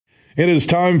It is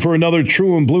time for another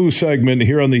True and Blue segment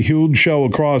here on the Huge Show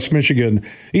across Michigan.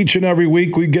 Each and every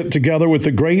week we get together with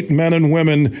the great men and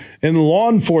women in law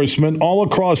enforcement all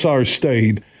across our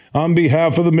state on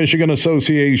behalf of the Michigan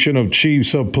Association of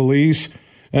Chiefs of Police.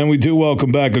 And we do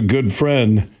welcome back a good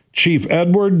friend, Chief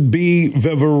Edward B.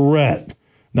 Viverette.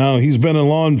 Now, he's been in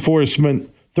law enforcement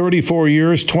 34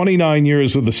 years, 29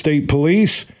 years with the state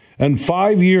police, and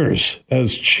 5 years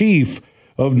as chief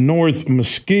of North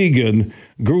Muskegon.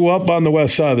 Grew up on the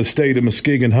west side of the state in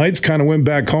Muskegon Heights, kind of went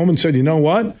back home and said, you know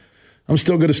what? I'm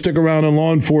still going to stick around in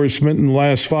law enforcement in the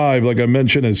last 5, like I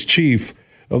mentioned, as chief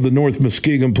of the North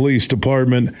Muskegon Police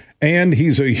Department. And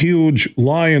he's a huge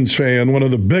Lions fan, one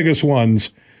of the biggest ones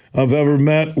I've ever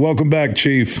met. Welcome back,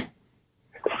 Chief.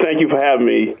 Thank you for having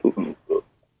me.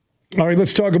 All right,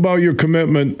 let's talk about your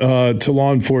commitment to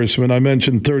law enforcement. I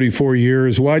mentioned 34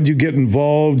 years. Why'd you get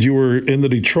involved? You were in the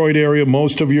Detroit area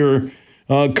most of your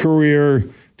career.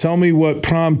 Tell me what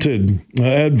prompted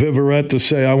Ed Viverette to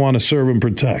say, I want to serve and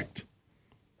protect.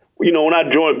 You know, when I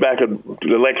joined back,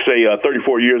 let's say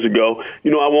 34 years ago,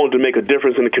 you know, I wanted to make a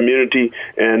difference in the community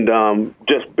and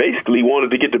just basically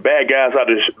wanted to get the bad guys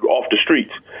off the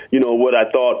streets. You know, what I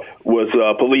thought was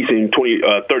policing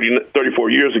 34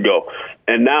 years ago.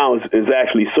 And now is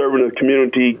actually serving the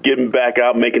community, getting back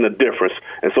out, making a difference.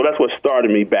 And so that's what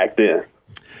started me back then.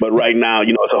 But right now,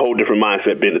 you know, it's a whole different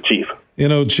mindset being a chief. You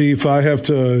know, Chief, I have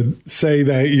to say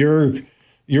that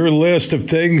your list of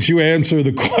things you answer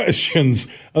the questions,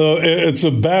 it's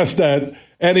the best that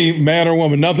any man or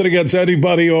woman. Nothing against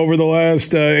anybody over the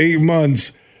last 8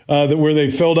 months where they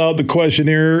filled out the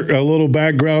questionnaire, a little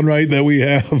background, right, that we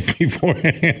have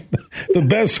beforehand. The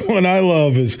best one I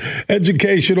love is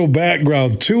educational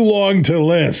background. Too long to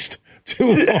list.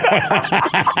 Too long.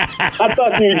 I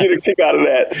thought you would get a kick out of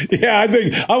that. Yeah, I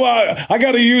think I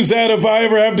got to use that if I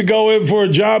ever have to go in for a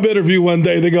job interview one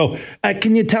day. They go,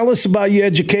 can you tell us about your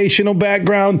educational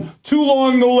background? Too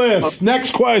long the list.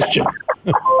 Next question.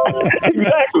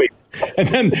 Exactly.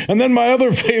 And then my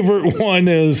other favorite one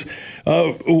is,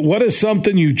 what is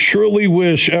something you truly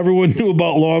wish everyone knew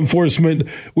about law enforcement?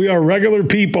 We are regular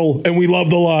people, and we love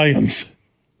the Lions.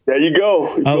 There you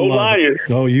go. Go Lions.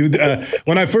 Oh,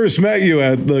 when I first met you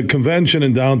at the convention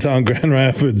in downtown Grand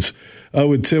Rapids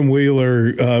with Tim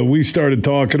Wheeler, we started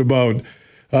talking about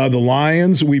the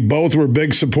Lions. We both were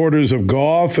big supporters of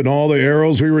golf and all the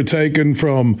arrows we were taking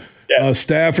from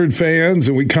Stafford fans,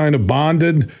 and we kind of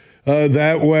bonded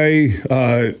that way.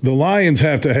 The Lions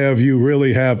have to have you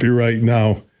really happy right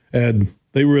now, Ed.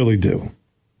 They really do.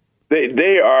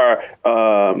 They are.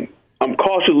 I'm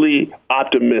cautiously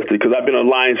optimistic because I've been a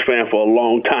Lions fan for a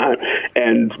long time,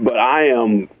 but I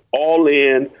am all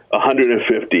in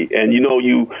 150. And, you know,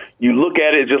 you look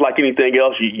at it just like anything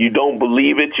else. You don't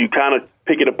believe it. You kind of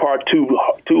pick it apart too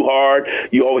hard.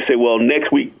 You always say, well,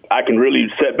 next week I can really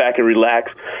sit back and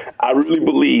relax. I really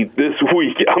believe this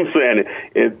week, I'm saying it,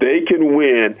 if they can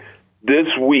win this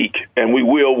week, and we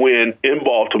will win in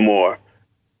Baltimore,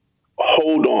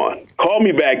 hold on. Call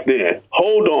me back then.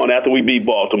 Hold on after we beat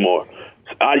Baltimore.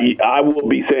 I will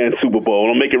be saying Super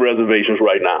Bowl. I'm making reservations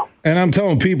right now. And I'm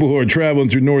telling people who are traveling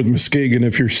through North Muskegon,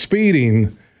 if you're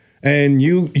speeding and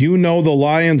you know the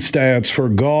Lion stats for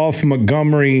Goff,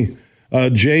 Montgomery,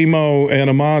 J-Mo, and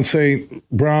Amon-Ra St.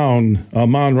 Brown,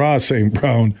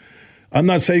 I'm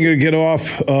not saying you're going to get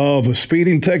off of a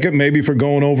speeding ticket, maybe for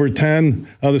going over 10,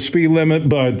 the speed limit,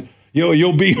 but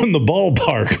you'll be in the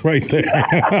ballpark right there.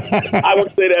 I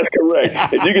would say that's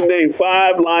correct. If you can name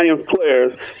 5 Lions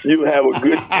players, you have a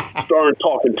good start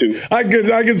talking to. I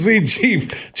can see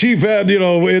Chief had, in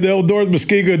the old North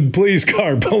Muskegon police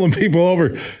car pulling people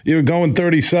over, going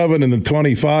 37 and then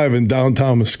 25 in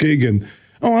downtown Muskegon.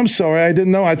 Oh, I'm sorry. I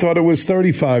didn't know. I thought it was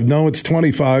 35. No, it's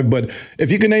 25. But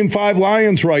if you can name 5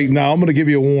 Lions right now, I'm going to give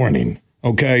you a warning.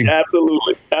 Okay.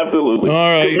 Absolutely. All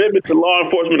right. Commitment to law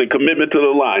enforcement and commitment to the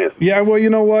Lions. Yeah, well,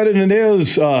 you know what? And it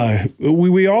is,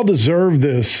 we all deserve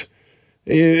this.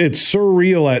 It's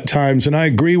surreal at times. And I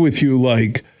agree with you.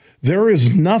 Like, there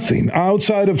is nothing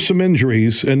outside of some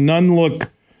injuries, and none look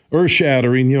earth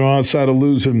shattering, outside of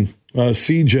losing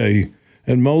CJ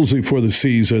and Mosley for the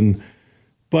season.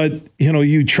 But,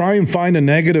 you try and find a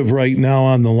negative right now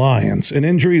on the Lions, and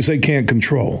injuries they can't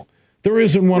control. There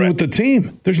isn't one with the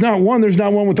team. There's not one. There's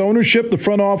not one with ownership, the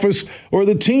front office, or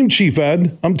the team, Chief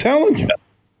Ed. I'm telling you.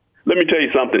 Let me tell you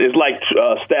something. It's like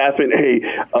staffing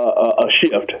a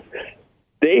shift.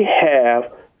 They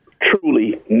have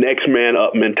truly next man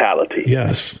up mentality.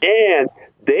 Yes. And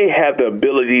they have the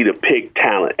ability to pick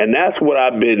talent. And that's what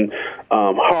I've been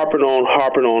harping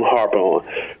on.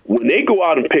 When they go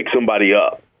out and pick somebody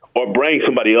up or bring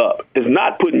somebody up, it's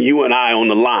not putting you and I on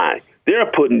the line.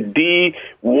 They're putting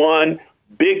D1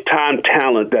 big time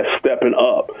talent that's stepping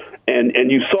up.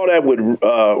 And you saw that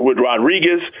with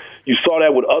Rodriguez. You saw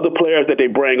that with other players that they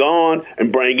bring on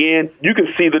and bring in. You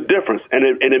can see the difference, and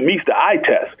it meets the eye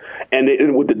test.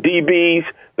 And with the DBs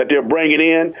that they're bringing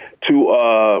in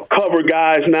to cover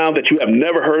guys now that you have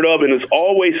never heard of, and it's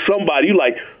always somebody you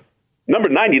like, number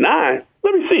 99,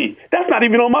 let me see. That's not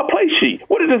even on my play sheet.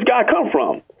 Where did this guy come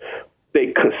from?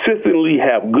 They consistently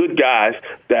have good guys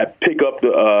that pick up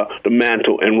the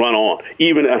mantle and run on.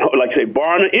 Even, like I say,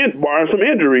 barring some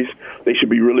injuries, they should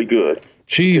be really good.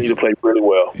 Chief, to play really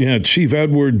well. Yeah, Chief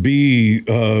Edward B.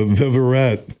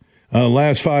 Viverette,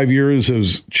 last 5 years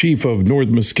as chief of North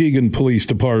Muskegon Police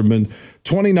Department,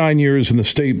 29 years in the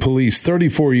state police,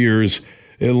 34 years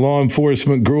in law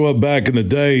enforcement, grew up back in the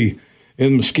day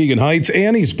in Muskegon Heights,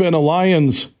 and he's been a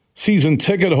Lions season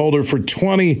ticket holder for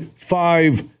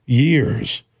 25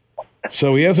 years.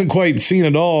 So he hasn't quite seen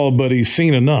it all, but he's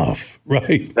seen enough,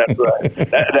 right? That's right.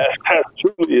 That's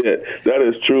truly it. That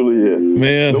is truly it.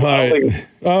 Man,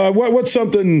 what's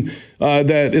something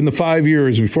that in the 5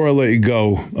 years, before I let you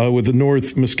go, with the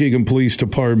North Muskegon Police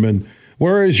Department,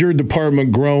 where has your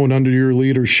department grown under your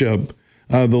leadership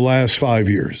the last 5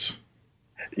 years?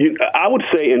 I would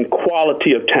say in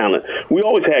quality of talent. We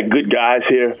always had good guys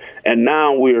here, and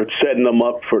now we're setting them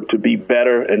up to be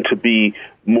better and to be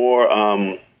more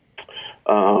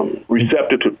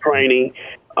receptive to training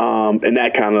and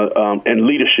that kind of and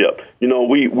leadership. You know,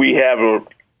 we have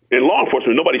in law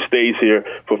enforcement, nobody stays here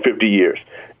for 50 years,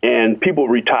 and people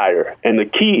retire. And the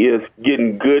key is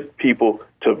getting good people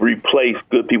to replace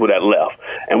good people that left.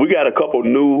 And we got a couple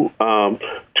new,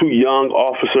 2 young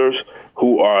officers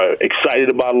who are excited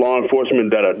about law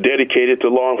enforcement, that are dedicated to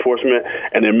law enforcement,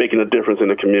 and they're making a difference in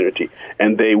the community.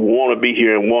 And they want to be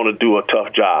here and want to do a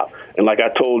tough job. And like I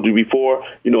told you before,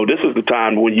 you know, this is the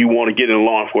time when you want to get in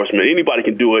law enforcement. Anybody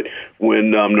can do it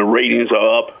when the ratings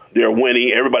are up, they're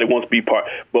winning, everybody wants to be part.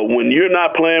 But when you're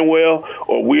not playing well,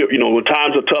 or when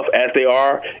times are tough as they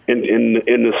are in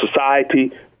the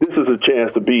society, this is a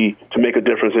chance to make a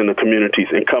difference in the communities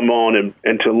and come on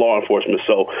and to law enforcement.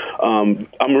 So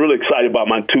I'm really excited about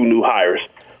my 2 new hires.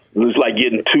 It's like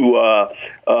getting 2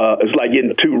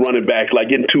 running backs, like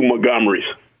getting 2 Montgomerys.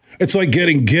 It's like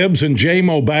getting Gibbs and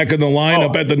J-Mo back in the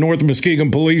lineup at the North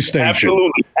Muskegon Police Station.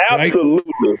 Absolutely. Right?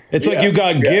 It's like you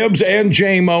got Gibbs and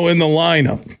J-Mo in the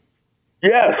lineup.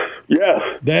 Yes.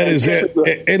 That is it.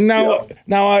 And now,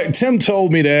 Tim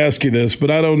told me to ask you this,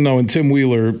 but I don't know. And Tim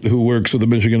Wheeler, who works with the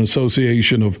Michigan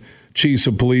Association of Chiefs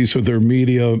of Police with their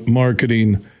media,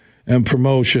 marketing, and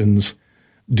promotions,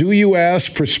 do you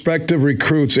ask prospective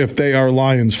recruits if they are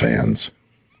Lions fans?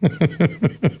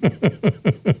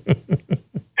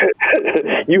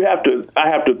 I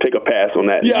have to take a pass on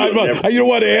that. Yeah, you don't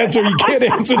want to answer. You can't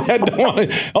answer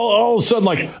that. All of a sudden,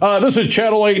 like, this is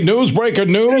Channel 8 News,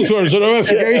 breaking news, or is it an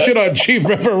investigation on Chief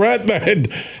Viverette?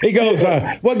 And he goes,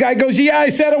 one guy goes, yeah, I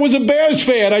said I was a Bears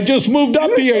fan. I just moved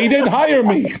up here. He didn't hire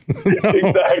me. No,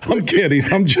 exactly. I'm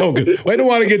kidding. I'm joking. I don't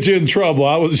want to get you in trouble.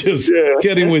 I was just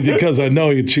kidding with you because I know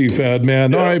you, Chief Ed,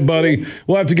 man. All right, buddy.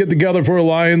 We'll have to get together for a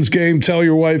Lions game. Tell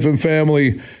your wife and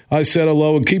family I said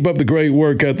hello, and keep up the great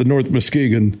work at the North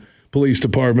Muskegon Police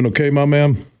Department. Okay, my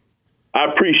man?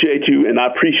 I appreciate you, and I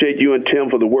appreciate you and Tim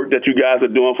for the work that you guys are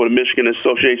doing for the Michigan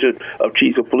Association of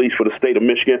Chiefs of Police for the state of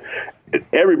Michigan.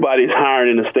 Everybody's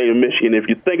hiring in the state of Michigan. If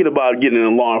you're thinking about getting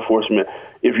in law enforcement,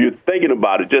 if you're thinking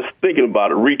about it,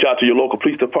 reach out to your local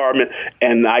police department,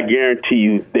 and I guarantee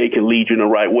you they can lead you in the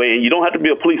right way. And you don't have to be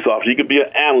a police officer. You can be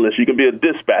an analyst. You can be a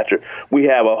dispatcher. We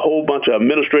have a whole bunch of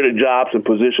administrative jobs and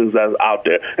positions that's out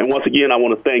there. And once again, I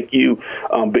want to thank you,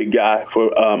 big guy,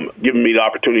 for giving me the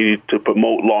opportunity to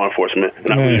promote law enforcement.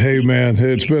 Hey, man,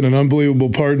 it's been an unbelievable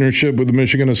partnership with the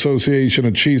Michigan Association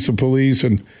of Chiefs of Police,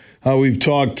 and how we've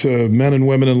talked to men and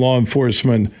women in law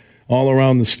enforcement all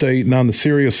around the state. And on the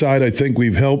serious side, I think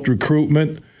we've helped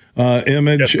recruitment,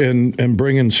 image, and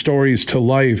bringing stories to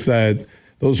life that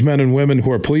those men and women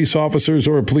who are police officers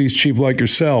or a police chief like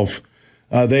yourself,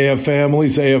 they have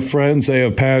families, they have friends, they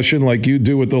have passion like you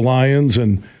do with the Lions,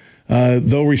 and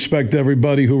they'll respect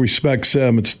everybody who respects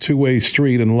them. It's a two-way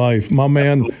street in life. My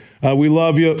man, we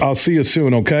love you. I'll see you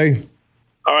soon, okay?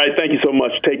 All right, thank you so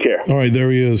much. Take care. All right,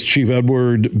 there he is, Chief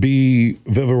Edward B.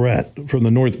 Viverette from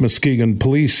the North Muskegon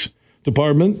Police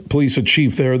Department. Police a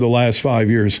chief there the last 5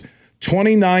 years.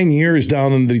 29 years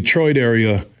down in the Detroit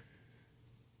area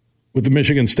with the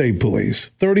Michigan State Police.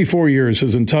 34 years,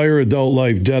 his entire adult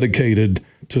life dedicated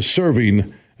to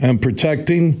serving and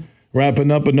protecting.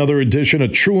 Wrapping up another edition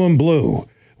of True and Blue,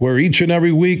 where each and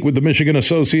every week with the Michigan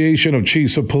Association of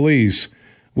Chiefs of Police,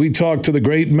 we talk to the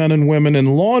great men and women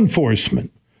in law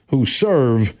enforcement who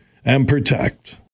serve and protect.